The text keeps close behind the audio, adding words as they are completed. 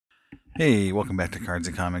Hey, welcome back to Cards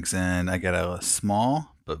and Comics, and I got a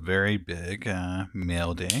small but very big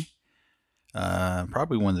mail day.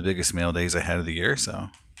 Probably one of the biggest mail days I had of the year, so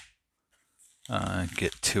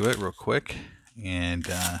get to it real quick. And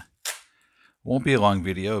won't be a long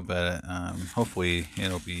video, but hopefully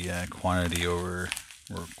it'll be quantity over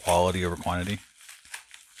or quality over quantity.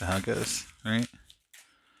 That's how it goes, right?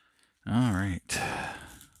 All right.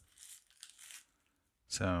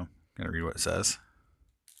 So I'm gonna read what it says.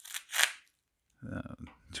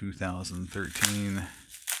 2013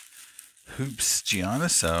 Hoops Giannis.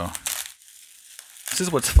 So this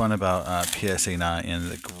is what's fun about PSA not in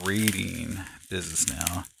the grading business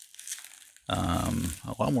now.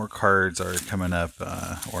 A lot more cards are coming up,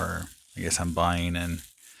 or I guess I'm buying and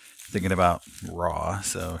thinking about raw.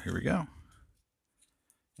 So here we go.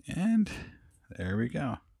 And there we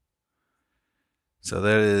go. So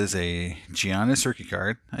that is a Giannis rookie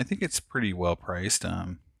card. I think it's pretty well priced.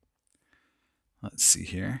 Let's see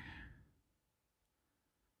here.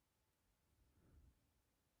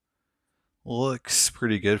 Looks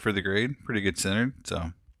pretty good for the grade. Pretty good centered.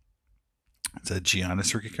 So it's a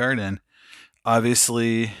Giannis rookie card. And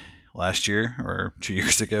obviously, last year or 2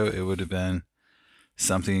 years ago, it would have been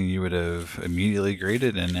something you would have immediately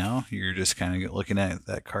graded. And now you're just kind of looking at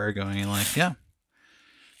that card going like, yeah,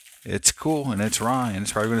 it's cool and it's raw. And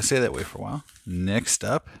it's probably going to stay that way for a while. Next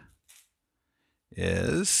up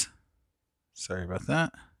is, sorry about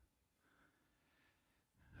that.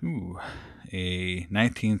 Ooh, a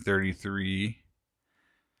 1933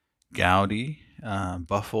 Gaudi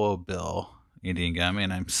Buffalo Bill Indian Gum,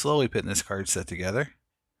 and I'm slowly putting this card set together.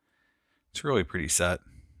 It's really pretty set.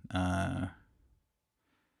 In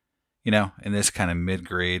this kind of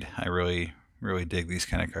mid-grade, I really dig these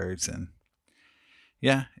kind of cards, and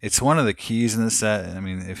yeah, it's one of the keys in the set. I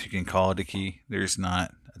mean, if you can call it a key, there's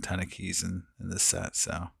not a ton of keys in this set,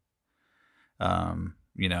 so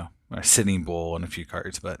a sitting bull and a few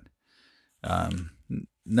cards, but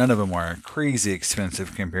none of them are crazy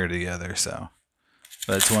expensive compared to the other. So,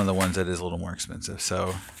 but it's one of the ones that is a little more expensive.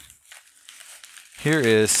 So here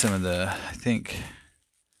is some of the, I think,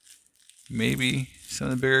 maybe some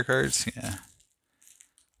of the bigger cards. Yeah,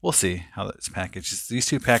 we'll see how that's packaged. These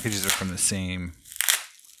two packages are from the same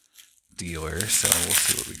dealer, so we'll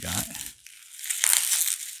see what we got.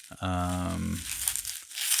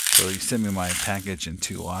 So he sent me my package in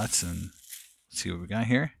 2 lots, and let's see what we got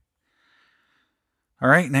here. All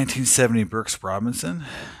right, 1970 Brooks Robinson,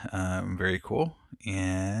 very cool,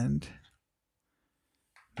 and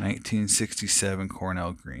 1967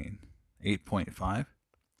 Cornell Green, 8.5.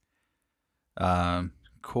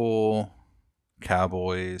 Cool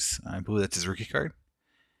Cowboys. I believe that's his rookie card,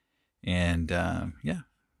 and yeah.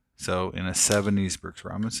 So in a 70s Brooks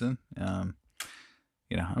Robinson.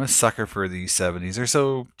 I'm a sucker for these 70s. They're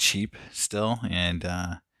so cheap still, and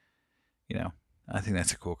I think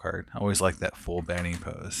that's a cool card. I always like that full batting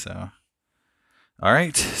pose. So, all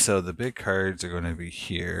right. So the big cards are going to be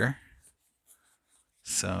here.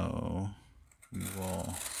 So we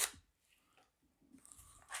will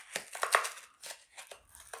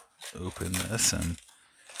open this, and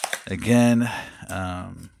again,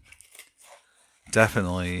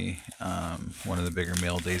 definitely one of the bigger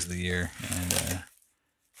mail days of the year, and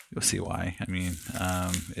you'll see why. I mean,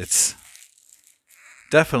 it's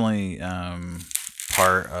definitely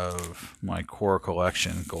part of my core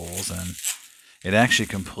collection goals, and it actually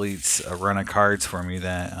completes a run of cards for me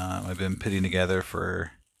that I've been putting together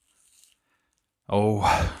for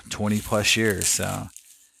 20 plus years. So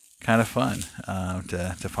kind of fun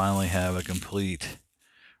to finally have a complete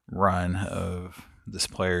run of this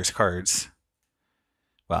player's cards.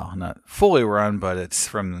 Well, not fully run, but it's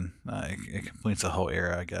from it completes a whole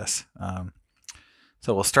era, I guess.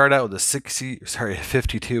 So we'll start out with a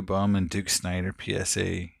 52 Bowman Duke Snider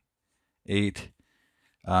PSA 8.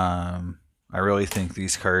 I really think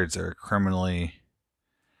these cards are criminally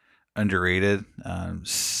underrated.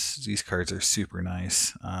 These cards are super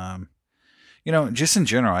nice. Just in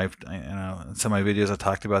general, in some of my videos I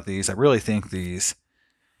talked about these. I really think these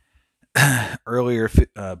earlier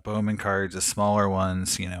Bowman cards, the smaller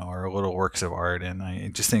ones, are little works of art, and I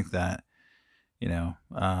just think that,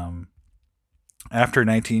 after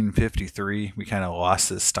 1953, we kind of lost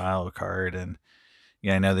this style of card, and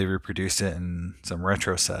yeah, I know they reproduced it in some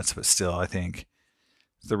retro sets, but still, I think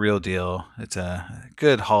it's the real deal. It's a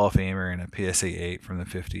good Hall of Famer and a PSA 8 from the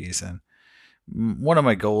 50s, and one of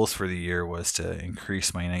my goals for the year was to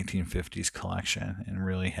increase my 1950s collection and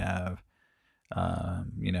really have a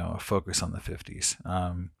focus on the 50s.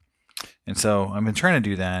 And so I've been trying to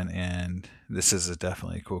do that, and this is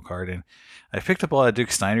definitely a cool card. And I picked up a lot of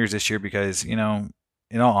Duke Snyders this year because,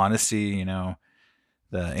 in all honesty, the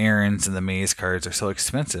Aaron's and the Mays cards are so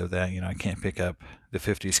expensive that I can't pick up the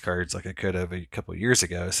 50s cards like I could have a couple years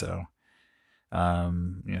ago. So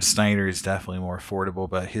Snyder is definitely more affordable,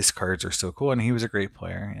 but his cards are so cool, and he was a great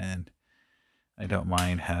player, and I don't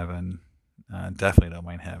mind having, definitely don't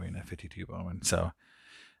mind having a 52 Bowman. So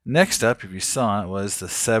next up, if you saw it, was the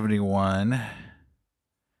 71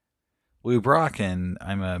 Lou Brock, and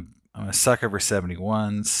I'm a sucker for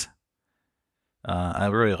 71s. I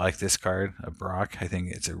really like this card, a Brock. I think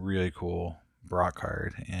it's a really cool Brock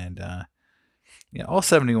card, and all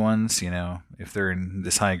 71s, if they're in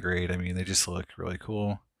this high grade, I mean, they just look really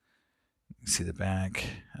cool. You can see the back.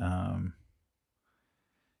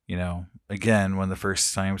 Again, one of the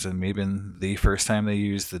first times, and maybe the first time they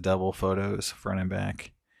used the double photos, front and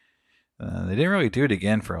back. They didn't really do it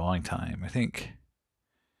again for a long time. I think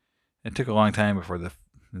it took a long time before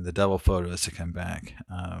the double photos to come back.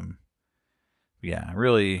 Yeah,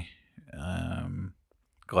 really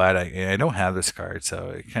glad I don't have this card, so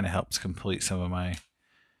it kind of helps complete some of my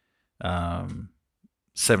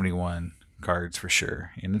 71 cards for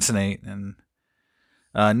sure. And it's an 8. And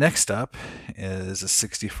next up is a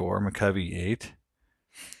 64 McCovey 8.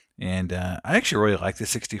 And I actually really like the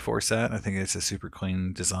 64 set. I think it's a super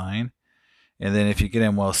clean design. And then if you get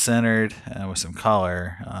them well centered with some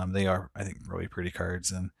color, they are, I think, really pretty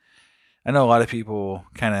cards. And I know a lot of people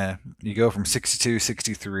you go from 62,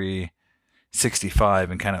 63,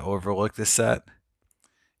 65 and kind of overlook this set.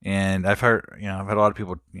 And I've had a lot of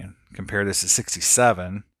people compare this to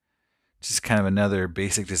 67, which is kind of another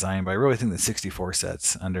basic design, but I really think the 64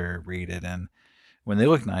 set's underrated. And when they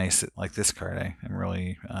look nice, like this card, I'm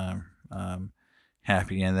really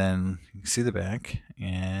happy. And then you can see the back,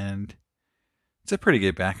 and it's a pretty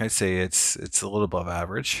good back. I'd say it's a little above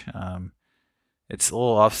average. It's a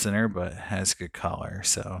little off center, but has good color.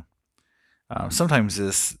 So sometimes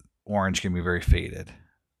this orange can be very faded.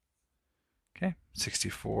 Okay,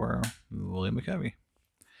 64 Willie McCovey.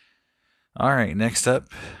 All right, next up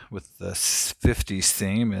with the 50s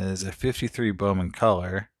theme is a 53 Bowman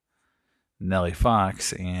color, Nellie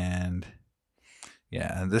Fox, and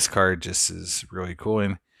yeah, this card just is really cool.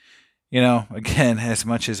 And again, as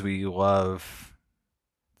much as we love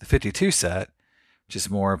the 52 set, which is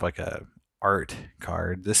more of like a art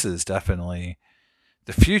card, this is definitely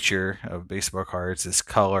the future of baseball cards, is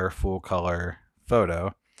color, full color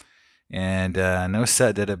photo. And no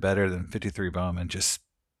set did it better than 53 Bowman. Just,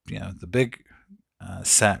 the big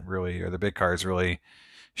set really, or the big cards really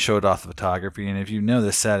showed off the photography. And if you know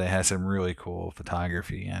the set, it has some really cool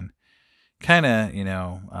photography, and kind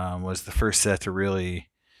of, was the first set to really,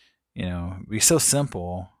 be so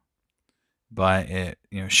simple, but it,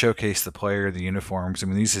 showcased the player, the uniforms. I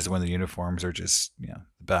mean, these is when the uniforms are just, the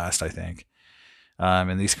best, I think.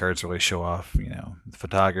 And these cards really show off, the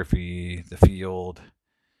photography, the field,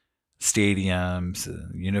 stadiums,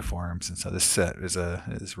 uniforms. And so this set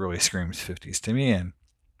is really screams 50s to me. And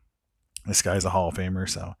this guy's a Hall of Famer,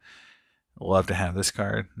 so I love to have this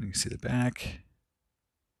card. You can see the back.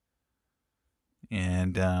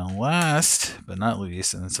 And last but not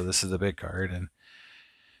least, and so this is the big card, and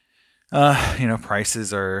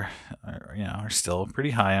prices are still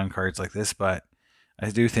pretty high on cards like this, but I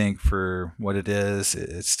do think for what it is,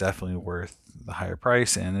 it's definitely worth the higher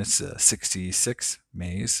price. And it's a 66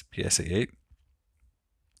 Mays PSA 8,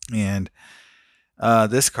 and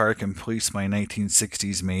this card completes my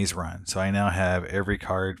 1960s Mays run. So I now have every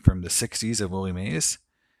card from the 60s of Willie Mays.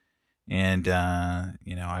 And,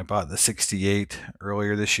 I bought the 68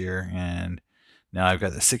 earlier this year, and now I've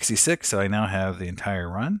got the 66, so I now have the entire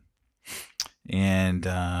run. And,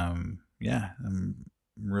 yeah, I'm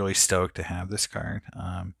really stoked to have this card.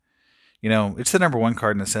 It's the number 1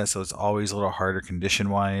 card in the set, so it's always a little harder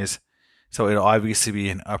condition-wise. So it'll obviously be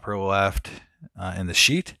in upper left in the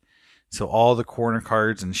sheet. So all the corner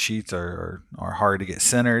cards and sheets are hard to get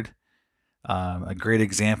centered. A great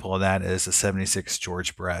example of that is the 76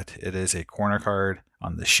 George Brett. It is a corner card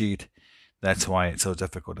on the sheet. That's why it's so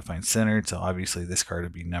difficult to find centered. So obviously this card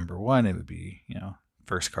would be number 1. It would be,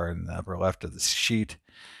 first card in the upper left of the sheet.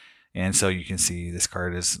 And so you can see this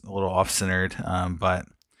card is a little off-centered, but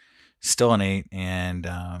still an 8. And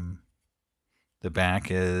the back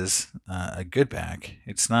is a good back.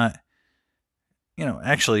 It's not,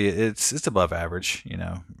 actually it's above average,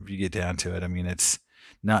 if you get down to it. I mean, it's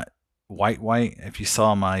not white. If you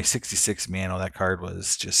saw my 66 Mano, that card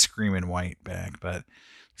was just screaming white back, but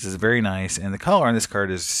this is very nice. And the color on this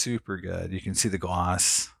card is super good. You can see the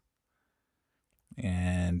gloss.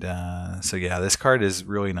 And so yeah, this card is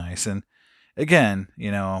really nice. And again,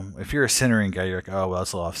 if you're a centering guy, you're like, oh, well,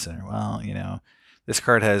 it's a little off center. Well, This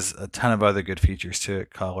card has a ton of other good features to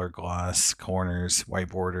it: color, gloss, corners, white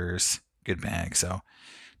borders, good bag. So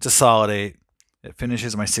it's a solid 8. It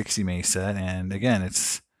finishes my 60 May set, and again,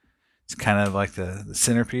 it's kind of like the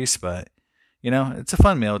centerpiece, but it's a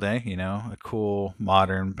fun mail day. A cool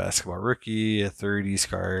modern basketball rookie, a 30s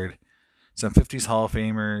card, some 50s Hall of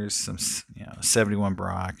Famers, some 71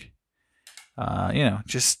 Brock.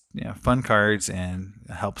 Just fun cards, and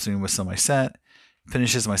helps me with some of my set.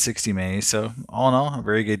 Finishes my 60 May, so all in all, a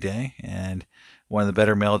very good day, and one of the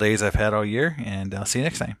better mail days I've had all year. And I'll see you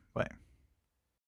next time. Bye.